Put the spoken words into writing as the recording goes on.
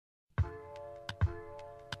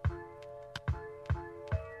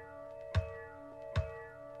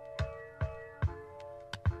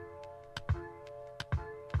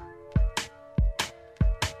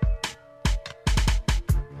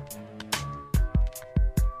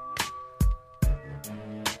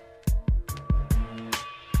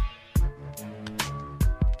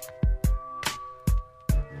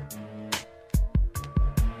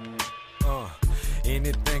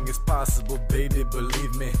impossible, baby,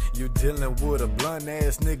 believe me. You dealing with a blunt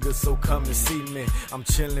ass nigga, so come and see me. I'm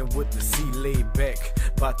chilling with the sea laid back,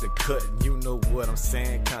 bout to cut, you know what I'm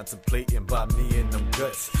saying. Contemplating about me and them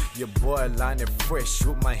guts. Your boy lining fresh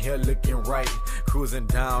with my hair looking right. Cruising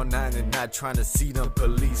down 99, trying to see them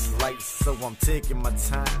police lights. So I'm taking my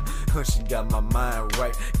time. She got my mind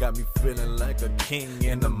right. Got me feeling like a king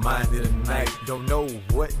in the mind of the night. Don't know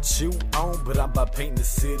what you on, but I'm about painting the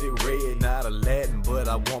city red. Not Aladdin, but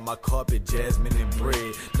I want my carpet jasmine and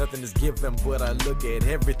bread. Nothing is given, but I look at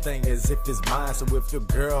everything as if it's mine. So if your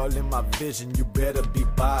girl in my vision, you better be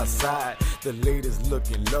by her side. The ladies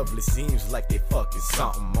looking lovely, seems like they fucking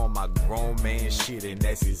something on my grown man shit, and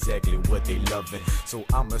that's exactly what they loving. So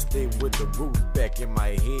I'ma stay with the roof back in my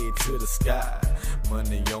head to the sky.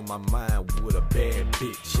 Money on my mind with a bad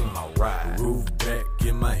bitch in my ride. Roof back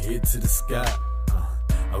in my head to the sky.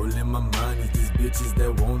 All in my mind is these bitches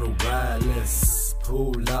that wanna ride. Let's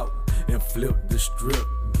pull out and flip the strip.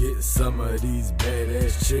 Get some of these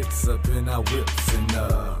badass chicks up in our whips.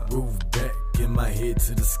 And roof back in my head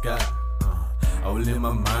to the sky. All in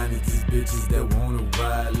my mind is these bitches that wanna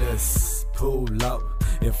ride. Let's pull out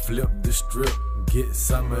and flip the strip. Get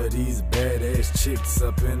some of these badass chicks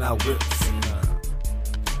up in our whips.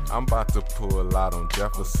 I'm about to pull out on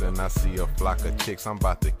Jefferson. I see a flock of chicks, I'm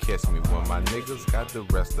about to catch me when my niggas got the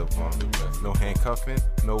rest of them. No handcuffing,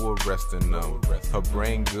 no arresting them. Her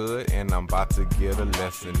brain good and I'm about to get a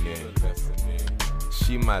lesson in.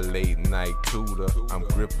 She my late night tutor. I'm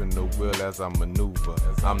gripping the wheel as I maneuver.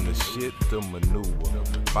 I'm the shit to maneuver.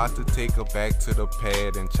 About to take her back to the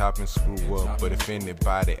pad and chop and screw up. But if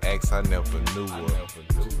anybody asks, I never knew her.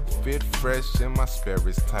 Fit fresh and my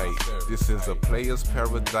spirit's tight. This is a player's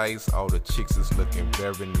paradise. All the chicks is looking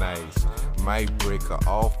very nice. Might break her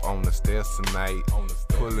off on the stairs tonight.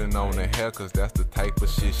 Pulling on her hair cause that's the type of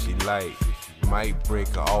shit she like. Might break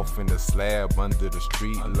her off in the slab under the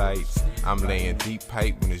street lights. I'm laying deep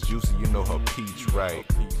pipe when it's juicy, you know her peach right.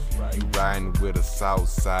 You riding with a south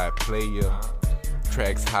side player.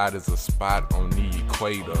 Tracks hot as a spot on the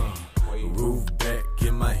equator. Roof back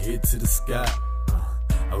in my head to the sky.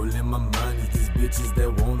 All in my mind is these bitches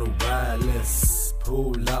that wanna ride. Let's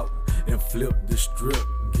pull out and flip the strip.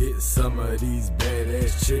 Get some of these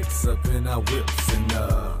badass chicks up in our whips.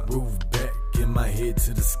 And roof back in my head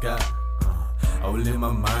to the sky. All in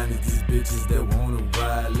my mind is these bitches that wanna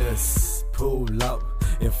ride. Let's pull out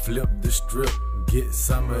and flip the strip. Get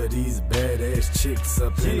some of these badass chicks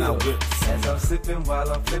up in our whips. As I'm sipping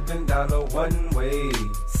while I'm flipping down the one way.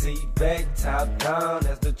 Seat back, top down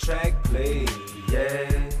as the track plays. Yeah,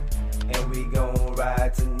 and we gon'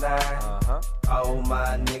 ride tonight. All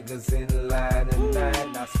my niggas in line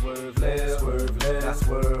tonight. Now swerve left, swerve left, now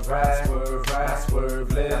swerve right, swerve right, now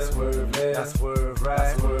swerve left, now swerve left, now swerve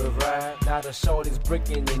right, swerve right. Now the shorties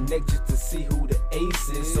breaking their neck just to see who the ace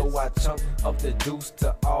is. So I chunk up the deuce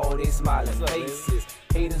to all they smiling faces.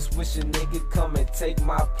 Haters wishing they could come and take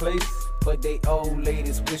my place, but they old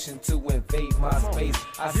ladies wishing to invade my space.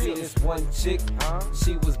 I see this one chick,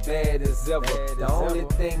 she was bad as ever. The only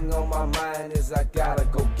thing on my mind is I gotta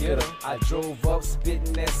go get her. I drove up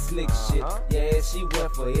spitting that slick shit. Yeah, she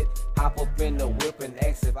went for it. Hop up in the whip and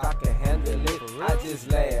asked if I could handle it. I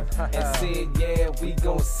just laughed and said, yeah, we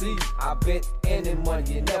gon' see. I bet any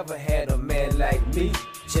money you never had a man like me.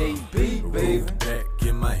 JB, baby. Back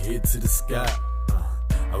in my head to the sky.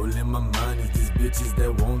 All in my mind is these bitches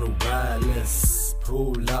that wanna ride. Let's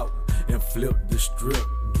pull out and flip the strip.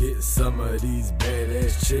 Get some of these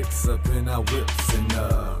badass chicks up in our whips.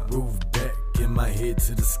 And roof back in my head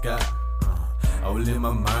to the sky. All in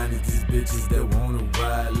my mind is these bitches that wanna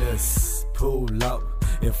ride. Let's pull out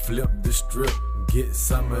and flip the strip. Get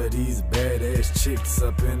some of these badass chicks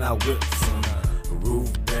up in our whips. And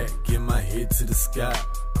roof back in my head to the sky.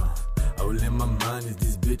 All in my mind is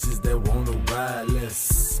these bitches that wanna ride.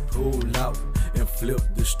 Let's pull out and flip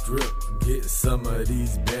the strip. Get some of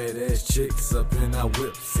these badass chicks up in our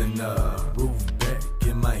whips. And roof back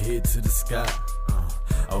in my head to the sky.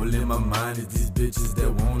 All in my mind is these bitches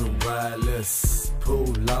that wanna ride. Let's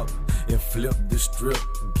pull out and flip the strip.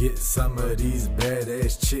 Get some of these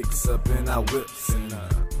badass chicks up in our whips. And